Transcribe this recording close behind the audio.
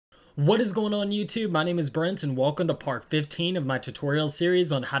What is going on YouTube? My name is Brent and welcome to part 15 of my tutorial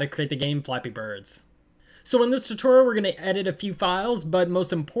series on how to create the game Flappy Birds. So in this tutorial we're going to edit a few files, but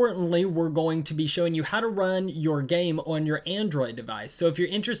most importantly we're going to be showing you how to run your game on your Android device. So if you're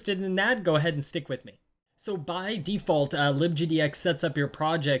interested in that, go ahead and stick with me. So by default, LibGDX sets up your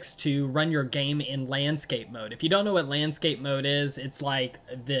projects to run your game in landscape mode. If you don't know what landscape mode is, it's like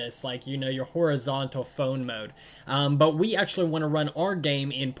this, like, you know, your horizontal phone mode. But we actually want to run our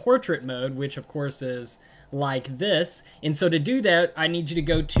game in portrait mode, which of course is like this. And so to do that, I need you to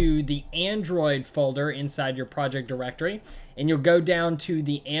go to the Android folder inside your project directory, and you'll go down to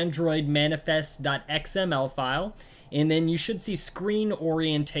the Android manifest.xml file. And then you should see screen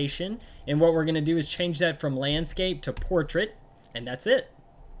orientation. And what we're going to do is change that from landscape to portrait. And that's it.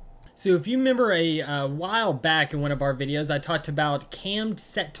 So if you remember a while back in one of our videos, I talked about cam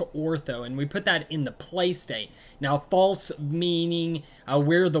set to ortho. And we put that in the play state. Now false meaning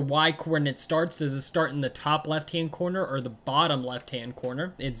where the Y coordinate starts. Does it start in the top left-hand corner or the bottom left-hand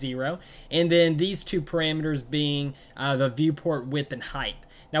corner? It's 0. And then these two parameters being the viewport width and height.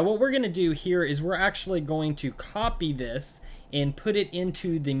 Now what we're going to do here is we're actually going to copy this and put it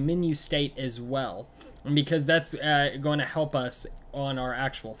into the menu state as well, because that's going to help us on our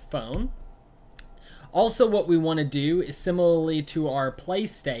actual phone. Also what we want to do is similarly to our play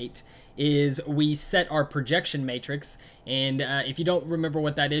state is we set our projection matrix, and if you don't remember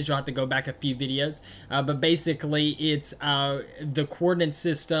what that is, you'll have to go back a few videos, but basically it's the coordinate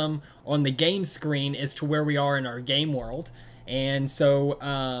system on the game screen as to where we are in our game world. And so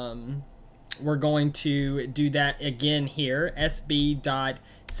we're going to do that again here,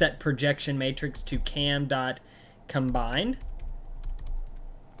 sb.set projection matrix to cam.combined.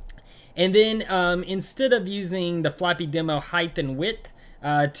 And then instead of using the Flappy demo height and width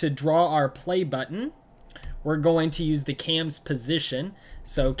to draw our play button, we're going to use the cam's position.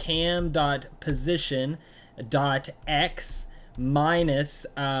 So cam.position.x minus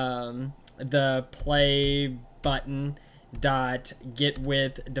the play button dot get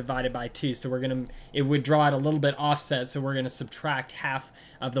width divided by 2. So it would draw it a little bit offset, so we're gonna subtract half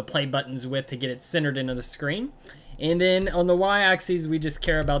of the play button's width to get it centered into the screen. And then on the y-axis we just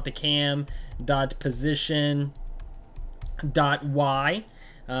care about the cam dot position dot y,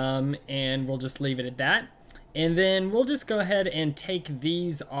 and we'll just leave it at that. And then we'll just go ahead and take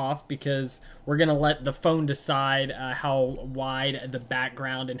these off because we're gonna let the phone decide how wide the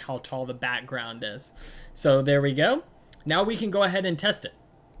background and how tall the background is. So there we go. Now we can go ahead and test it.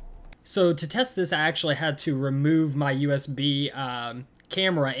 So to test this, I actually had to remove my USB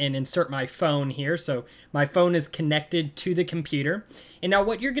camera and insert my phone here. So my phone is connected to the computer. And now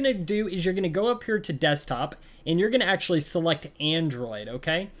what you're gonna do is you're gonna go up here to desktop and you're gonna actually select Android,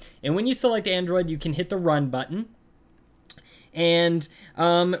 okay? And when you select Android, you can hit the run button. And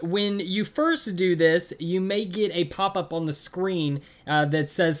when you first do this, you may get a pop-up on the screen that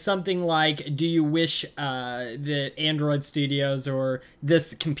says something like, do you wish that Android Studios or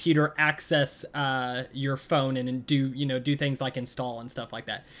this computer access your phone and do things like install and stuff like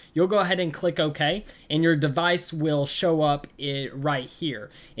that. You'll go ahead and click OK, and your device will show up right here.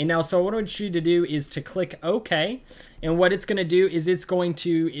 And now, so what I want you to do is to click OK, and what it's going to do is it's going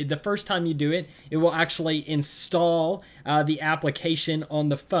to, the first time you do it, it will actually install the application on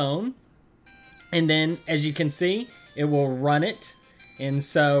the phone, and then as you can see it will run it. And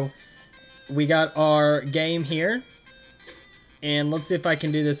so we got our game here, and let's see if I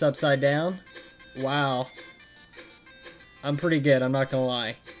can do this upside down. Wow, I'm pretty good, I'm not gonna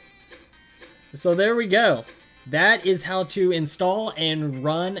lie. So there we go. That is how to install and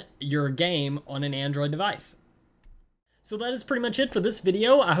run your game on an Android device. So that is pretty much it for this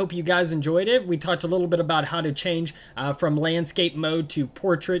video. I hope you guys enjoyed it. We talked a little bit about how to change from landscape mode to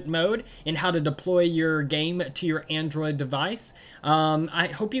portrait mode and how to deploy your game to your Android device.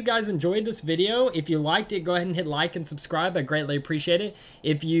 I hope you guys enjoyed this video. If you liked it, go ahead and hit like and subscribe. I greatly appreciate it.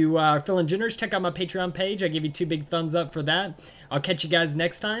 If you are feeling generous, check out my Patreon page. I give you 2 big thumbs up for that. I'll catch you guys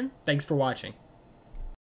next time. Thanks for watching.